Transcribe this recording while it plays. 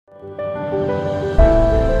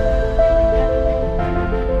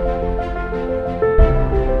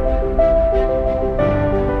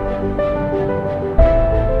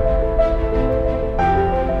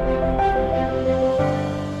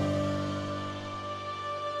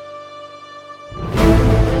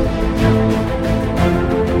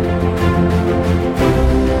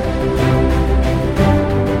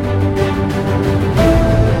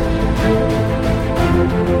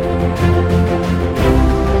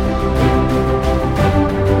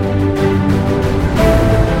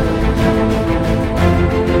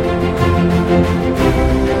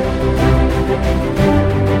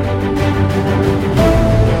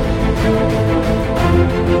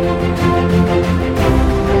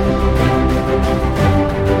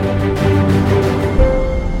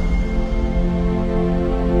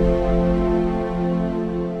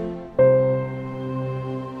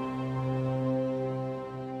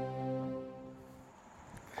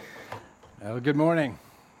Well, good morning,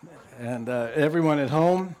 and everyone at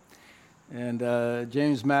home, and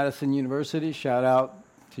James Madison University, shout out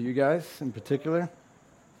to you guys in particular.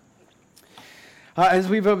 As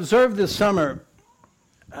we've observed this summer,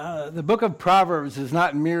 the book of Proverbs is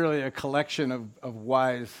not merely a collection of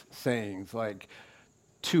wise sayings, like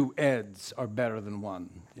two Eds are better than one.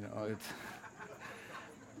 You know, it's,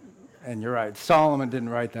 and you're right, Solomon didn't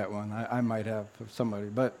write that one. I might have somebody,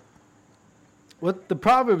 but what the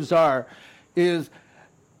Proverbs are is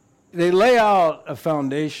they lay out a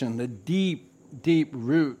foundation, the deep, deep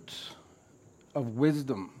roots of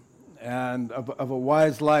wisdom and of a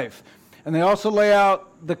wise life. And they also lay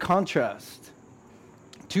out the contrast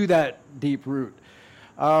to that deep root.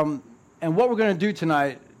 And what we're going to do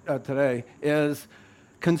today is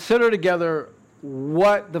consider together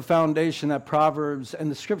what the foundation that Proverbs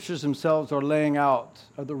and the scriptures themselves are laying out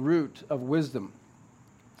of the root of wisdom.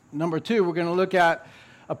 Number two, we're going to look at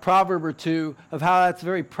a proverb or two of how that's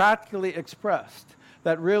very practically expressed,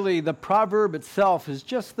 that really the proverb itself is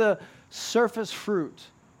just the surface fruit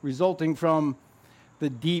resulting from the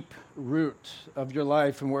deep root of your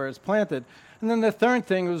life and where it's planted. And then the third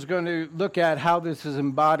thing was going to look at how this is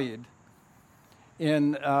embodied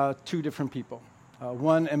in two different people.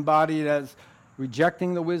 One embodied as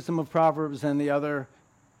rejecting the wisdom of Proverbs, and the other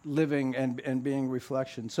living and being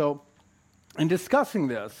reflection. So in discussing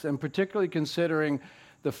this, and particularly considering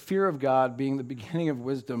the fear of God being the beginning of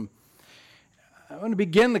wisdom, I want to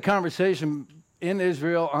begin the conversation in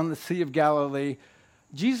Israel on the Sea of Galilee.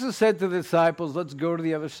 Jesus said to the disciples, let's go to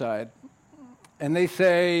the other side. And they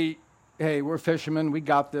say, hey, we're fishermen, we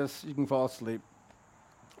got this, you can fall asleep.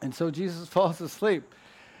 And so Jesus falls asleep.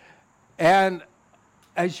 And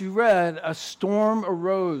as you read, a storm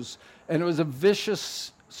arose, and it was a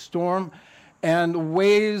vicious storm, and the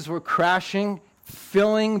waves were crashing,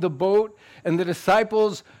 filling the boat, and the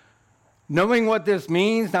disciples, knowing what this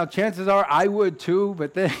means, now chances are I would too,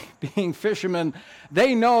 but they, being fishermen,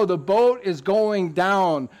 they know the boat is going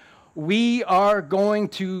down. We are going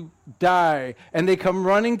to die. And they come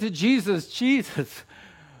running to Jesus. Jesus,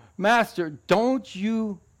 Master, don't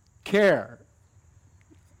you care?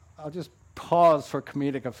 I'll just pause for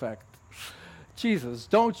comedic effect. Jesus,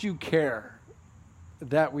 don't you care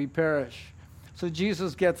that we perish? So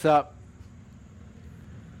Jesus gets up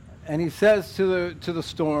and he says to the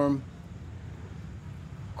storm,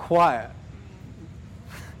 quiet.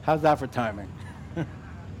 How's that for timing?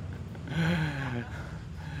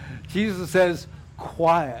 Jesus says,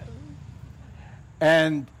 quiet.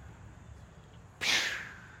 And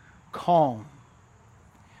calm.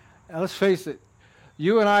 Now let's face it,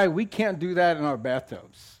 you and I, we can't do that in our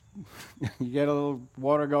bathtubs. You get a little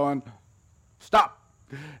water going, stop.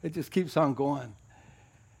 It just keeps on going.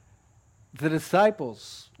 The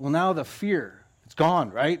disciples, well, now the fear, it's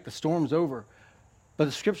gone, right? The storm's over. But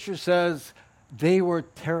the scripture says they were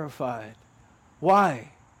terrified.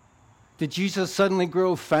 Why? Did Jesus suddenly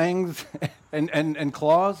grow fangs and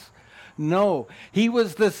claws? No. He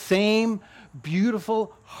was the same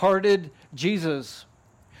beautiful-hearted Jesus.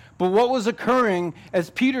 But what was occurring, as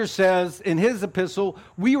Peter says in his epistle,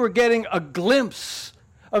 we were getting a glimpse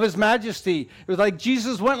of his majesty. It was like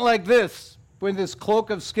Jesus went like this with this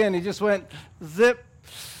cloak of skin. He just went zip,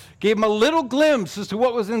 gave him a little glimpse as to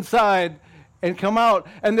what was inside and come out.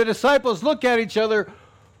 And the disciples look at each other.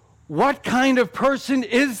 What kind of person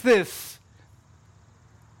is this?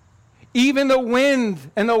 Even the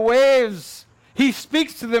wind and the waves, he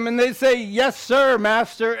speaks to them and they say, yes, sir,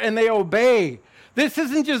 master, and they obey. This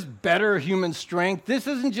isn't just better human strength. This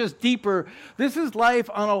isn't just deeper. This is life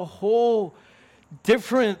on a whole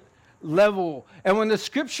different level. And when the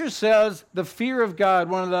scripture says the fear of God,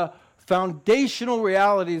 one of the foundational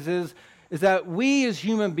realities is that we as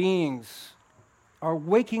human beings are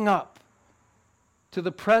waking up to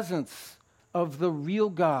the presence of the real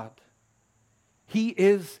God. He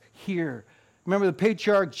is here. Remember, the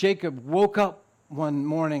patriarch Jacob woke up one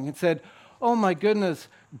morning and said, oh my goodness,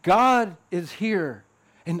 God is here,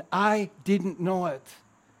 and I didn't know it.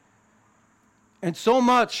 And so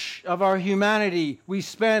much of our humanity we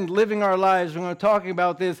spend living our lives, when we're talking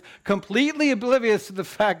about this, completely oblivious to the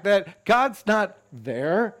fact that God's not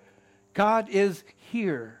there. God is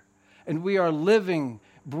here. And we are living,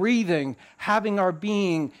 breathing, having our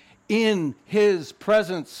being in his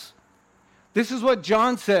presence. This is what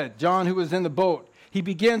John said, John who was in the boat. He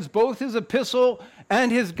begins both his epistle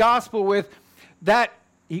and his gospel with that,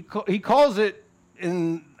 he calls it,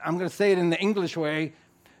 I'm going to say it in the English way,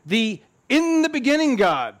 the in the beginning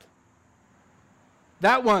God.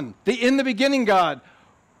 That one, the in the beginning God.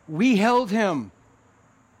 We held him,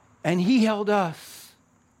 and he held us.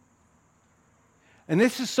 And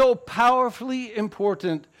this is so powerfully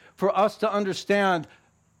important for us to understand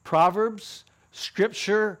Proverbs,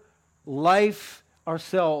 Scripture, life,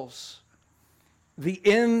 ourselves.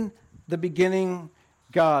 In the beginning,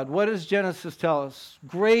 God. What does Genesis tell us?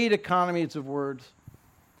 Great economies of words.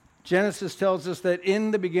 Genesis tells us that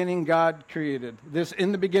in the beginning God created. This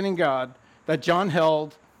in the beginning God that John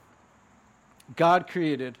held, God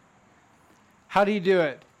created. How do you do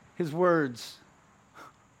it? His words.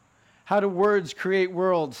 How do words create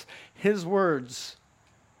worlds? His words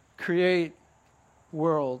create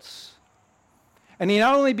worlds. And he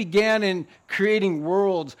not only began in creating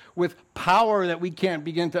worlds with power that we can't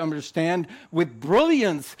begin to understand, with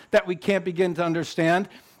brilliance that we can't begin to understand.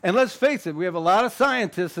 And let's face it, we have a lot of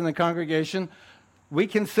scientists in the congregation. We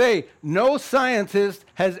can say no scientist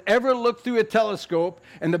has ever looked through a telescope,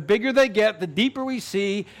 and the bigger they get, the deeper we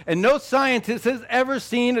see, and no scientist has ever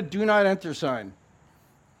seen a do not enter sign.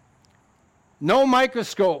 No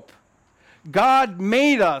microscope. God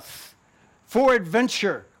made us for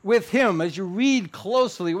adventure with him. As you read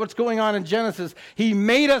closely what's going on in Genesis, he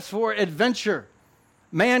made us for adventure,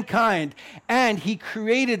 mankind, and he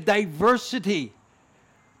created diversity,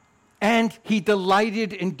 and he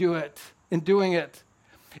delighted in doing it.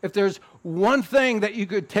 If there's one thing that you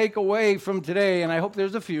could take away from today, and I hope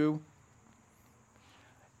there's a few,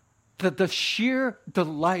 that the sheer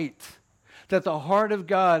delight that the heart of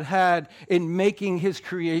God had in making his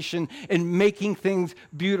creation, in making things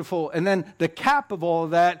beautiful. And then the cap of all of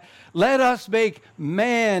that, let us make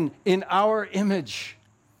man in our image.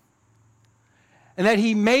 And that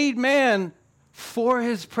he made man for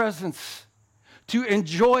his presence, to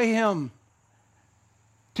enjoy him,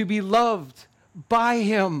 to be loved by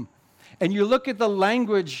him. And you look at the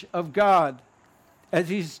language of God as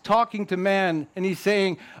he's talking to man, and he's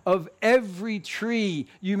saying, of every tree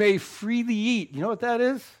you may freely eat. You know what that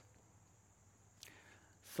is?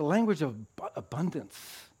 It's the language of abundance.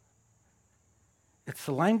 It's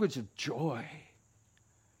the language of joy.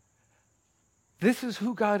 This is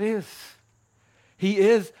who God is. He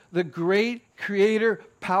is the great creator,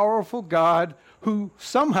 powerful God who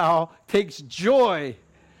somehow takes joy,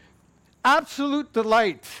 absolute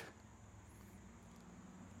delight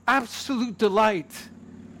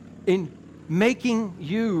in making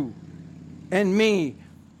you and me.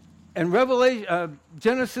 And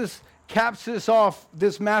Genesis caps this off,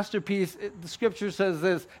 this masterpiece. The scripture says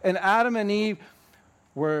this, and Adam and Eve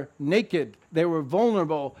were naked, they were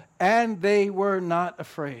vulnerable, and they were not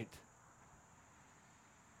afraid.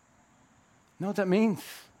 You know what that means?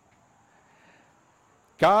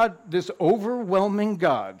 God, this overwhelming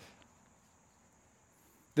God,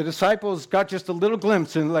 the disciples got just a little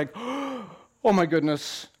glimpse and like, oh my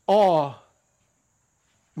goodness, awe.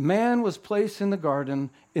 Man was placed in the garden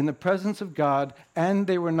in the presence of God, and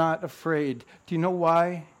they were not afraid. Do you know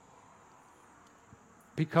why?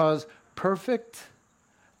 Because perfect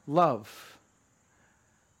love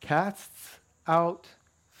casts out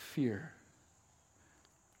fear.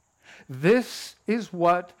 This is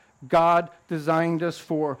what God designed us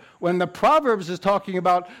for. When the Proverbs is talking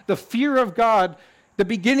about the fear of God, the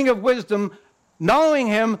beginning of wisdom, knowing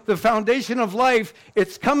him, the foundation of life,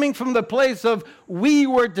 it's coming from the place of we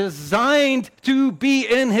were designed to be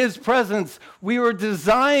in his presence. We were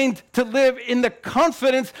designed to live in the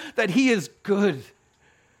confidence that he is good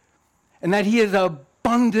and that he is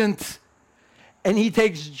abundant and he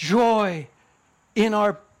takes joy in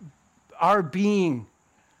our being.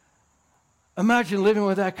 Imagine living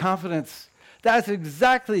with that confidence. That's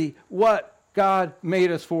exactly what God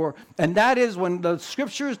made us for. And that is when the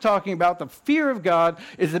scripture is talking about the fear of God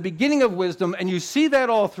is the beginning of wisdom, and you see that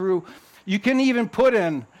all through. You can even put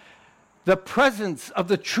in the presence of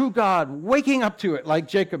the true God, waking up to it like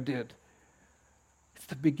Jacob did. It's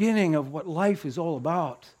the beginning of what life is all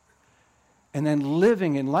about. And then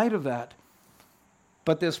living in light of that.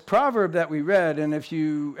 But this proverb that we read, and if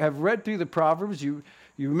you have read through the Proverbs, you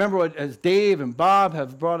remember what, as Dave and Bob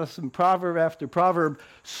have brought us some proverb after proverb,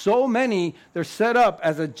 so many, they're set up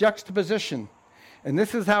as a juxtaposition. And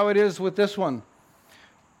this is how it is with this one.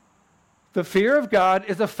 The fear of God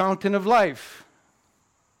is a fountain of life.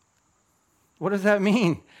 What does that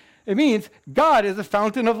mean? It means God is a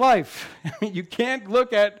fountain of life. You can't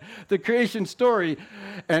look at the creation story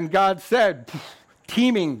and God said,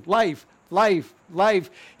 teeming, life, life,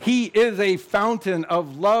 life. He is a fountain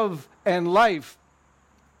of love and life.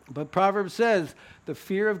 But Proverbs says the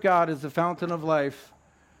fear of God is the fountain of life,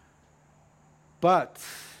 but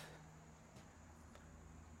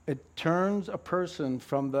it turns a person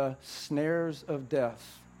from the snares of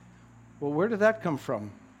death. Well, where did that come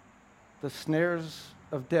from? The snares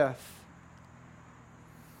of death.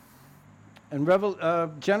 And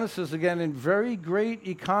Genesis, again, in very great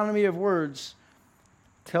economy of words,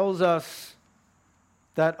 tells us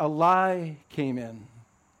that a lie came in.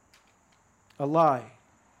 A lie.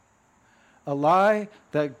 A lie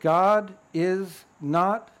that God is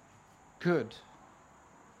not good.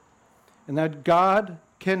 And that God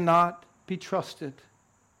cannot be trusted.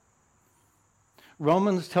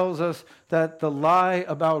 Romans tells us that the lie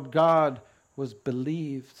about God was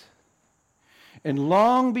believed. And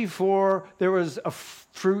long before there was a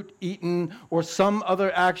fruit eaten or some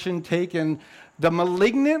other action taken, the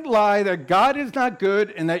malignant lie that God is not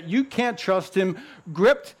good and that you can't trust him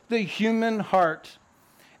gripped the human heart.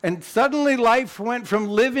 And suddenly life went from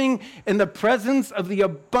living in the presence of the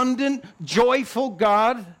abundant, joyful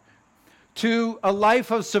God to a life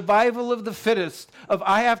of survival of the fittest, of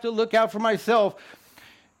I have to look out for myself.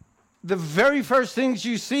 The very first things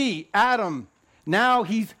you see, Adam, now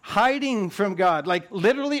he's hiding from God. Like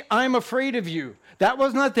literally, I'm afraid of you. That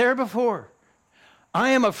was not there before. I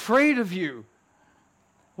am afraid of you.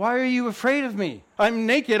 Why are you afraid of me? I'm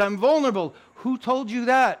naked. I'm vulnerable. Who told you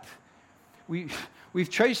that? We've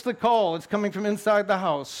traced the call. It's coming from inside the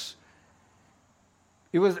house.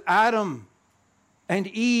 It was Adam and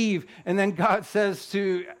Eve. And then God says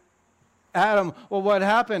to Adam, well, what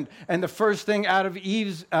happened? And the first thing out of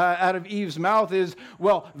Eve's mouth is,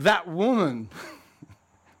 well, that woman.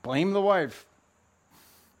 Blame the wife.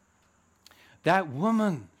 That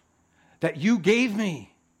woman that you gave me.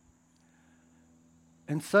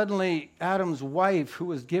 And suddenly Adam's wife, who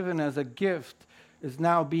was given as a gift, is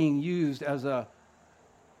now being used as a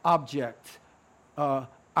object.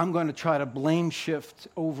 I'm going to try to blame shift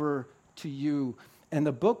over to you. And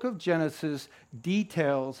the book of Genesis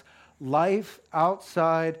details life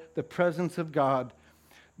outside the presence of God,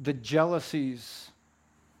 the jealousies,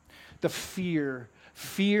 the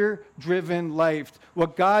fear-driven life.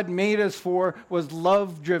 What God made us for was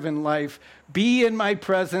love-driven life. Be in my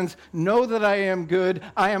presence. Know that I am good.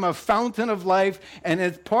 I am a fountain of life. And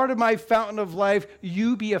as part of my fountain of life,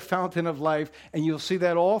 you be a fountain of life. And you'll see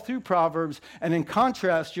that all through Proverbs. And in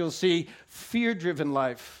contrast, you'll see fear-driven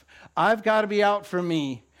life. I've got to be out for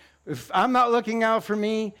me. If I'm not looking out for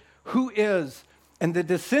me, who is? And the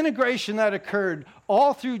disintegration that occurred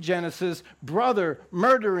all through Genesis, brother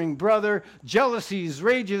murdering brother, jealousies,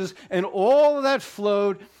 rages, and all of that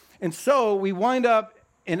flowed. And so we wind up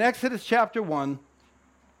in Exodus chapter 1,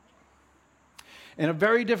 in a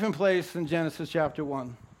very different place than Genesis chapter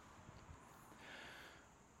 1.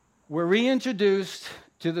 We're reintroduced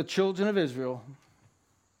to the children of Israel.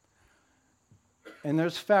 And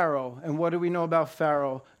there's Pharaoh. And what do we know about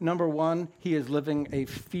Pharaoh? Number one, he is living a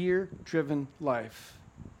fear-driven life.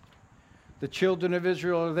 The children of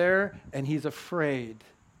Israel are there, and he's afraid.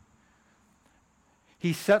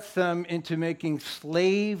 He sets them into making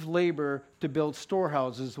slave labor to build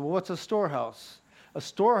storehouses. Well, what's a storehouse? A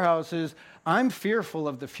storehouse is, I'm fearful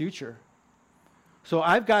of the future. So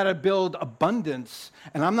I've got to build abundance,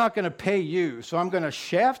 and I'm not going to pay you. So I'm going to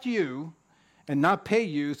shaft you and not pay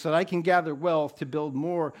you so that I can gather wealth to build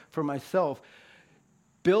more for myself.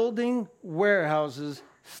 Building warehouses,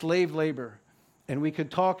 slave labor. And we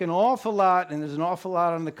could talk an awful lot, and there's an awful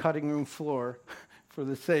lot on the cutting room floor for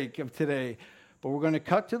the sake of today. But we're going to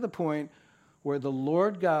cut to the point where the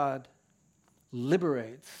Lord God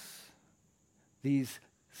liberates these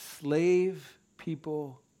slave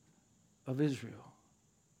people of Israel.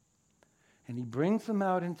 And he brings them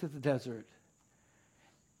out into the desert.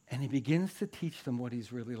 And he begins to teach them what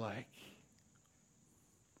he's really like.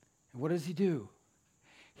 And what does he do?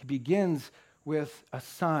 He begins with a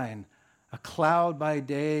sign, a cloud by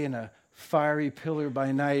day and a fiery pillar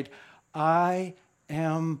by night. I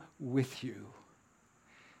am with you,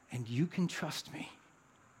 and you can trust me.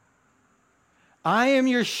 I am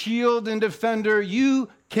your shield and defender. You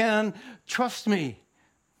can trust me.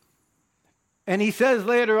 And he says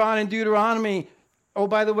later on in Deuteronomy, oh,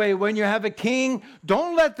 by the way, when you have a king,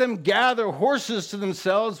 don't let them gather horses to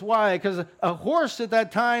themselves. Why? Because a horse at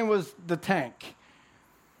that time was the tank.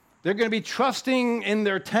 They're going to be trusting in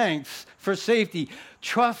their tanks for safety.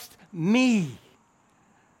 Trust me.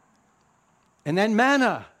 And then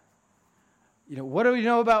manna. You know, what do we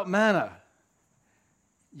know about manna?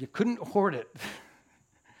 You couldn't hoard it.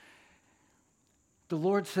 The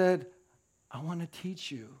Lord said, I want to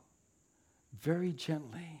teach you very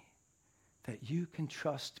gently that you can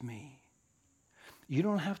trust me. You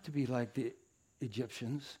don't have to be like the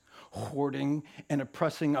Egyptians, hoarding and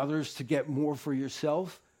oppressing others to get more for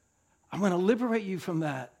yourself. I'm going to liberate you from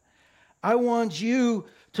that. I want you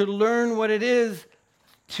to learn what it is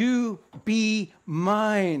to be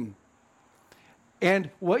mine. And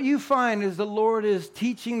what you find is the Lord is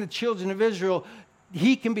teaching the children of Israel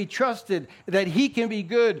he can be trusted, that he can be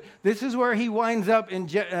good. This is where he winds up in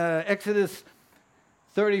Exodus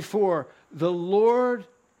 34. The Lord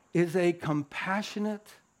is a compassionate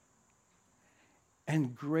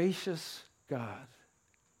and gracious God,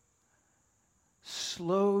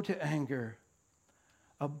 slow to anger,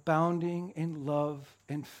 abounding in love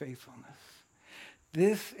and faithfulness.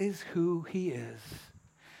 This is who he is.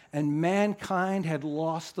 And mankind had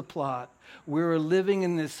lost the plot. We were living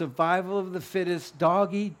in the survival of the fittest,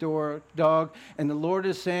 dog, and the Lord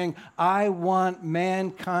is saying, I want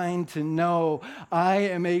mankind to know I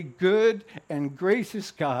am a good and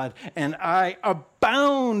gracious God, and I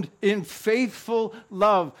abound in faithful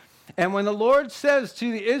love. And when the Lord says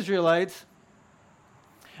to the Israelites,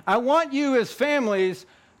 I want you as families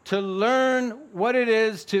to learn what it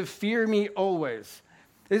is to fear me always.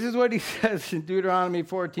 This is what he says in Deuteronomy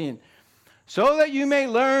 14. So that you may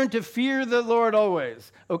learn to fear the Lord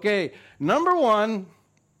always. Okay, number one,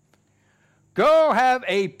 go have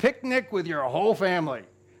a picnic with your whole family.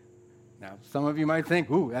 Now, some of you might think,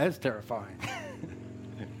 ooh, that's terrifying.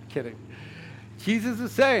 Kidding. Jesus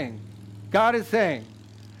is saying, God is saying,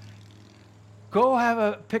 go have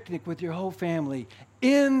a picnic with your whole family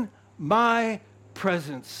in my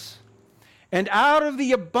presence. And out of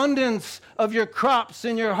the abundance of your crops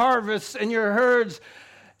and your harvests and your herds,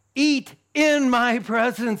 eat in my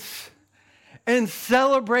presence and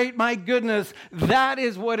celebrate my goodness. That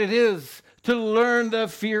is what it is to learn the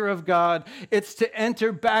fear of God. It's to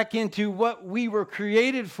enter back into what we were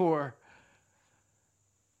created for.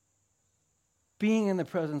 Being in the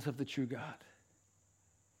presence of the true God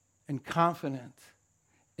and confident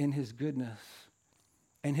in his goodness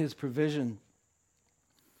and his provision.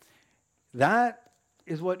 That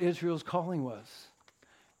is what Israel's calling was,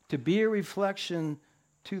 to be a reflection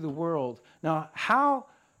to the world. Now, how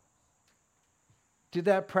did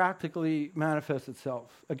that practically manifest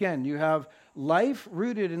itself? Again, you have life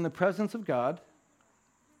rooted in the presence of God,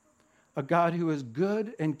 a God who is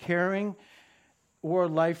good and caring, or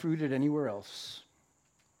life rooted anywhere else.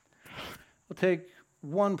 I'll take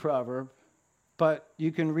one proverb, but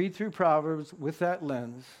you can read through Proverbs with that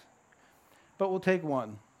lens. But we'll take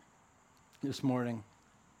one this morning.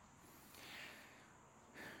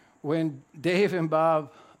 When Dave and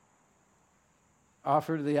Bob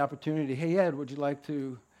offered the opportunity, hey, Ed, would you like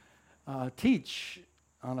to teach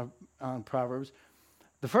on Proverbs?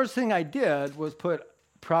 The first thing I did was put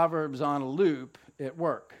Proverbs on a loop at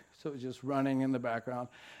work. So it was just running in the background.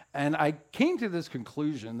 And I came to this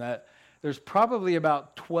conclusion that there's probably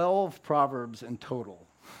about 12 Proverbs in total.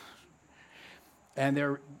 And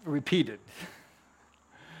they're repeated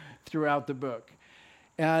throughout the book.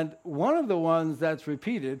 And one of the ones that's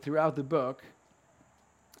repeated throughout the book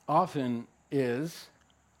often is,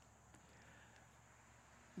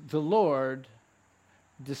 the Lord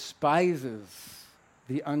despises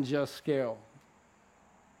the unjust scale,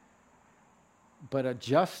 but a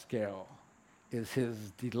just scale is his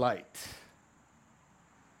delight.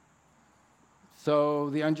 So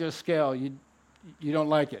the unjust scale, you don't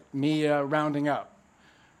like it. Me rounding up.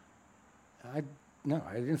 No,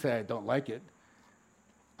 I didn't say I don't like it.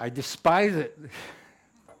 I despise it.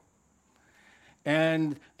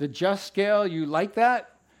 And the just scale, you like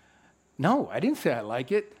that? No, I didn't say I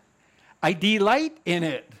like it. I delight in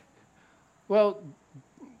it. Well,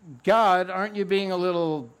 God, aren't you being a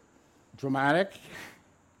little dramatic?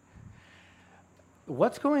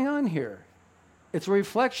 What's going on here? It's a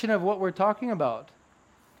reflection of what we're talking about.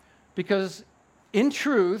 Because in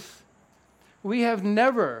truth, we have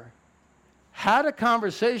never had a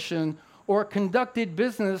conversation or conducted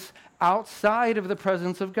business outside of the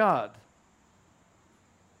presence of God.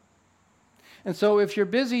 And so if you're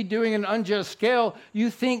busy doing an unjust scale,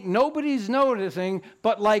 you think nobody's noticing,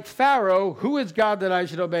 but like Pharaoh, who is God that I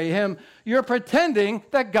should obey him? You're pretending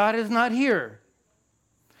that God is not here.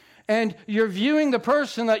 And you're viewing the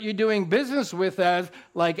person that you're doing business with as,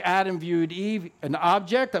 like Adam viewed Eve, an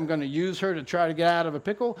object. I'm going to use her to try to get out of a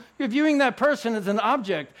pickle. You're viewing that person as an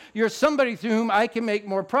object. You're somebody through whom I can make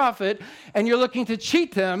more profit, and you're looking to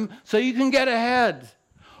cheat them so you can get ahead.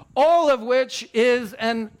 All of which is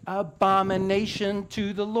an abomination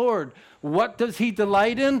to the Lord. What does he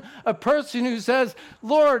delight in? A person who says,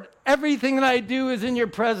 Lord, everything that I do is in your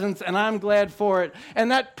presence, and I'm glad for it.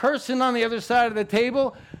 And that person on the other side of the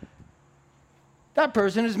table, that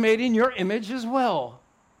person is made in your image as well.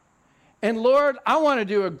 And Lord, I want to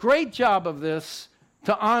do a great job of this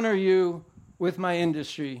to honor you with my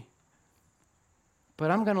industry.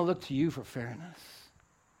 But I'm going to look to you for fairness.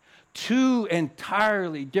 Two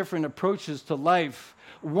entirely different approaches to life.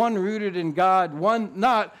 one rooted in God, one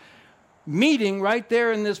not meeting right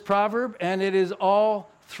there in this proverb, and it is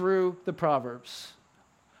all through the Proverbs.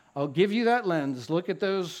 I'll give you that lens. Look at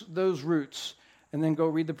those roots, and then go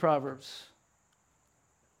read the Proverbs.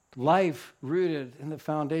 Life rooted in the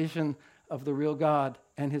foundation of the real God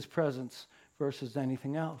and his presence versus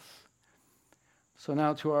anything else. So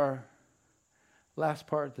now to our last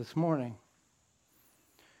part this morning.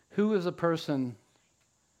 Who is a person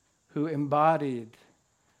who embodied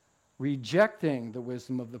rejecting the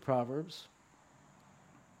wisdom of the Proverbs?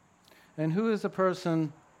 And who is a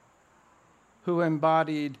person who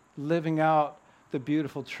embodied living out the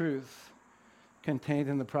beautiful truth contained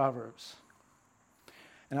in the Proverbs?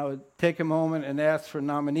 And I would take a moment and ask for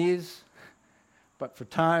nominees, but for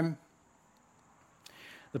time,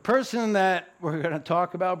 the person that we're going to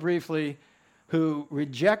talk about briefly who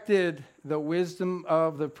rejected the wisdom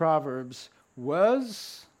of the Proverbs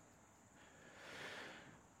was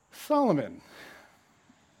Solomon.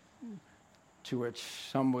 To which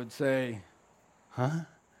some would say, huh?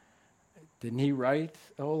 Didn't he write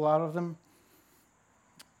a whole lot of them?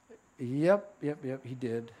 Yep, he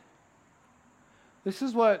did. This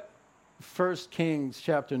is what 1 Kings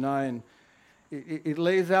chapter 9, it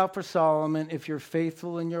lays out for Solomon. If you're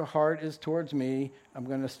faithful and your heart is towards me, I'm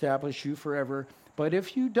going to establish you forever. But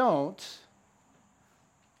if you don't,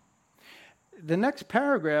 the next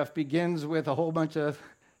paragraph begins with a whole bunch of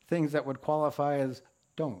things that would qualify as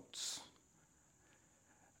don'ts.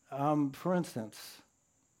 For instance,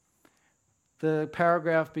 the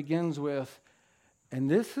paragraph begins with, and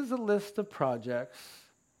this is a list of projects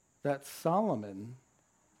that Solomon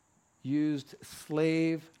used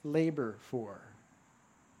slave labor for.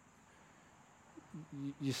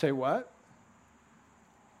 You say, what?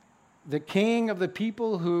 The king of the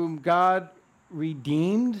people whom God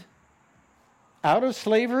redeemed out of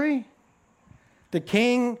slavery? The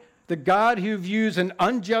king, the God who views an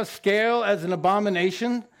unjust scale as an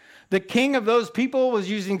abomination? The king of those people was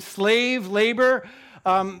using slave labor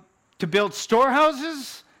to build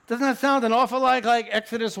storehouses? Doesn't that sound an awful lot like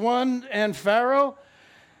Exodus 1 and Pharaoh?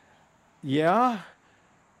 Yeah.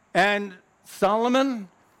 And Solomon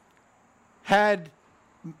had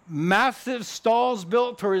massive stalls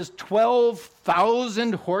built for his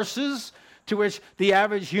 12,000 horses, to which the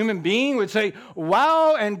average human being would say,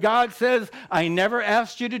 wow, and God says, I never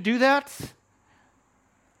asked you to do that.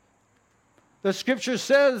 The scripture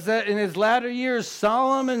says that in his latter years,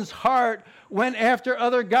 Solomon's heart went after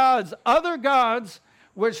other gods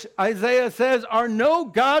which Isaiah says are no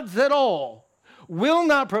gods at all, will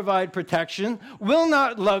not provide protection, will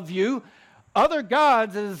not love you. Other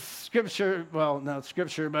gods, as scripture, well, not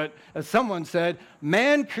scripture, but as someone said,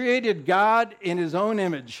 man created God in his own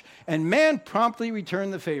image, and man promptly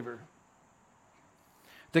returned the favor.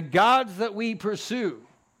 The gods that we pursue,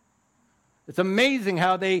 it's amazing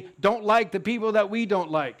how they don't like the people that we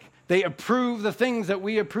don't like. They approve the things that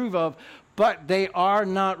we approve of, but they are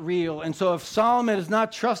not real. And so if Solomon is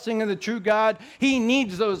not trusting in the true God, he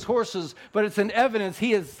needs those horses, but it's an evidence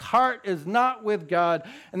his heart is not with God.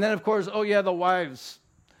 And then, of course, the wives.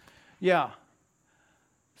 Yeah.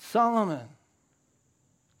 Solomon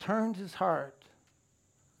turned his heart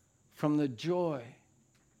from the joy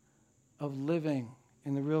of living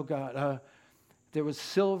in the real God. There was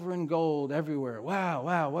silver and gold everywhere.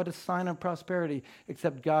 Wow, what a sign of prosperity.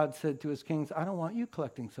 Except God said to his kings, I don't want you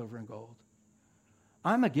collecting silver and gold.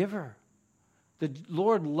 I'm a giver. The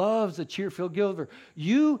Lord loves a cheerful giver.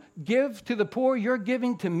 You give to the poor, you're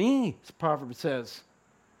giving to me, the proverb says.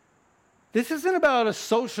 This isn't about a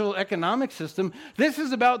social economic system. This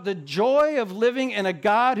is about the joy of living in a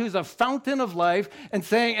God who's a fountain of life and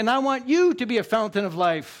saying, and I want you to be a fountain of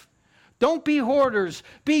life. Don't be hoarders,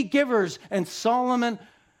 be givers. And Solomon,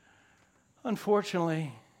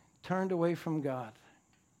 unfortunately, turned away from God.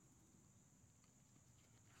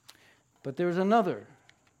 But there's another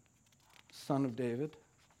son of David.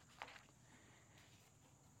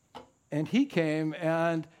 And he came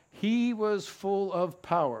and he was full of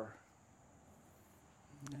power.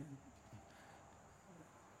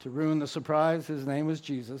 To ruin the surprise, his name was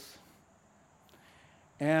Jesus.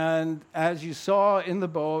 And as you saw in the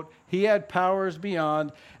boat, he had powers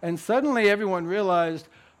beyond. And suddenly everyone realized,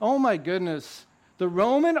 oh my goodness, the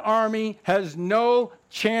Roman army has no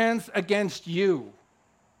chance against you.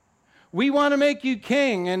 We want to make you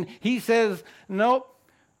king. And he says, nope,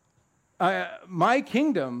 my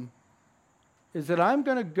kingdom is that I'm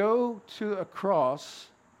going to go to a cross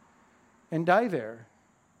and die there.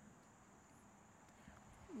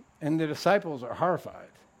 And the disciples are horrified.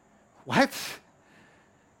 What?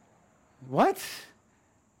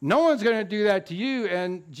 No one's going to do that to you.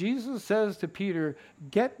 And Jesus says to Peter,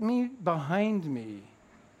 get me behind me,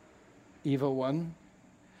 evil one.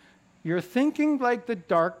 You're thinking like the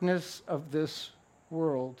darkness of this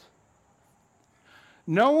world.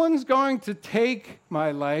 No one's going to take my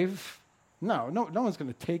life. No one's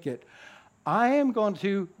going to take it. I am going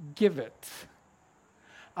to give it.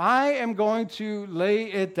 I am going to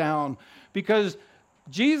lay it down because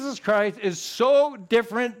Jesus Christ is so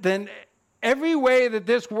different than every way that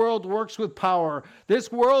this world works with power.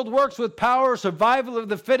 This world works with power, survival of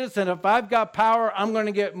the fittest, and if I've got power, I'm going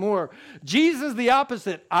to get more. Jesus is the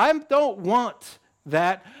opposite. I don't want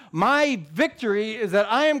that. My victory is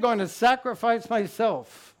that I am going to sacrifice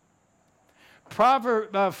myself.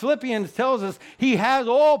 Philippians tells us he has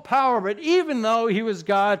all power, but even though he was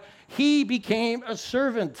God, he became a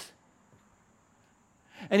servant.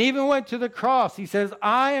 And even went to the cross. He says,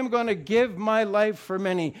 I am going to give my life for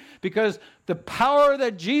many. Because the power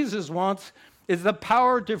that Jesus wants is the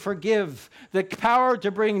power to forgive, the power to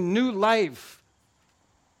bring new life.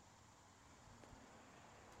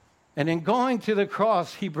 And in going to the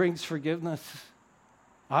cross, he brings forgiveness.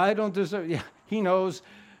 I don't deserve, he knows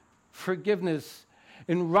forgiveness.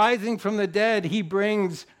 In rising from the dead, he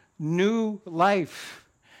brings new life.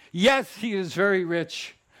 Yes, he is very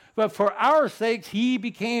rich. But for our sakes, he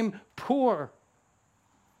became poor.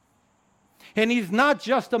 And he's not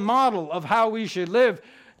just a model of how we should live.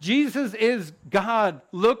 Jesus is God.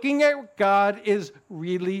 Looking at what God is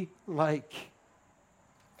really like.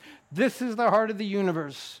 This is the heart of the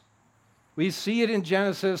universe. We see it in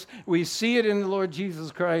Genesis. We see it in the Lord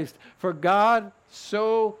Jesus Christ. For God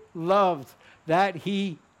so loved that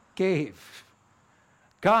he gave.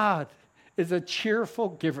 God is a cheerful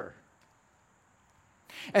giver.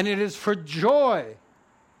 And it is for joy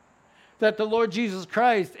that the Lord Jesus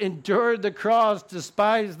Christ endured the cross,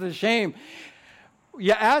 despised the shame.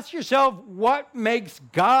 You ask yourself, what makes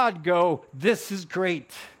God go, this is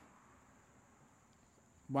great?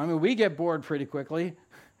 Well, I mean, we get bored pretty quickly.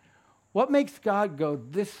 What makes God go,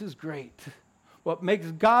 this is great? What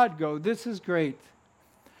makes God go, this is great,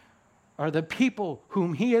 are the people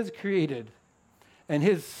whom he has created and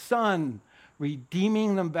his Son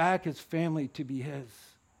redeeming them back as family to be his.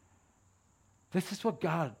 This is what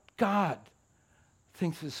God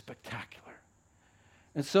thinks is spectacular.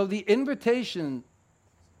 And so the invitation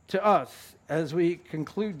to us as we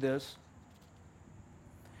conclude this,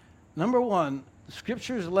 number one, the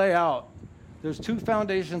scriptures lay out, there's two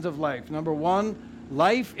foundations of life. Number one,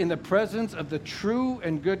 life in the presence of the true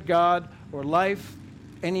and good God, or life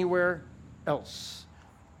anywhere else.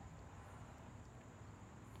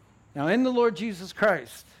 Now, in the Lord Jesus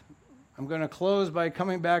Christ, I'm going to close by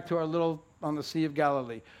coming back to our little on the Sea of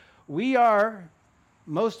Galilee. We are,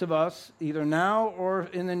 most of us, either now or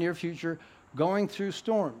in the near future, going through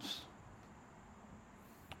storms.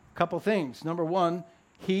 A couple things. Number one,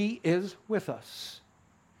 he is with us.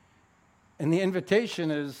 And the invitation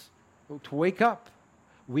is to wake up.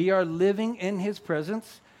 We are living in his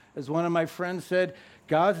presence. As one of my friends said,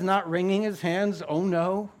 God's not wringing his hands. Oh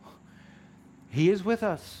no. He is with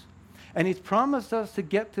us. And he's promised us to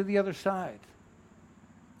get to the other side.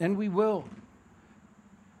 And we will.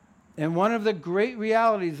 And one of the great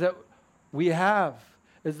realities that we have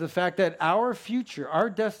is the fact that our future, our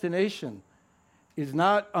destination, is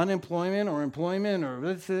not unemployment or employment,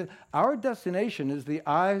 or our destination is the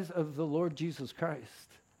eyes of the Lord Jesus Christ.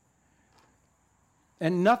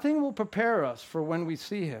 And nothing will prepare us for when we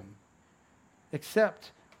see him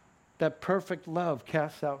except that perfect love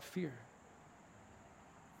casts out fear.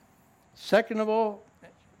 Second of all,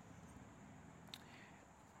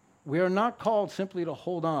 we are not called simply to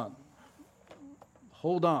hold on.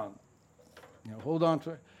 Hold on. Hold on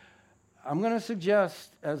to it. I'm going to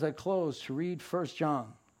suggest, as I close, to read 1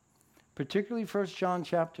 John, particularly 1 John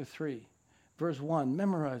chapter 3, verse 1.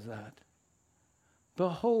 Memorize that.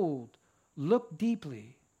 Behold, look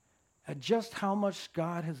deeply at just how much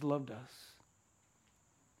God has loved us.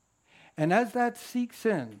 And as that seeks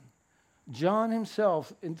in, John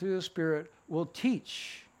himself, into the Spirit, will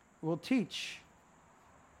teach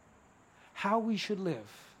how we should live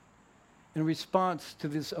in response to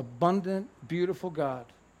this abundant, beautiful God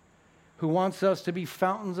who wants us to be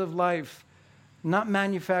fountains of life, not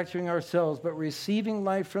manufacturing ourselves, but receiving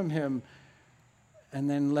life from him and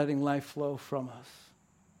then letting life flow from us.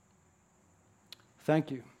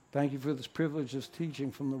 Thank you. Thank you for this privilege of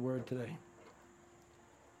teaching from the Word today.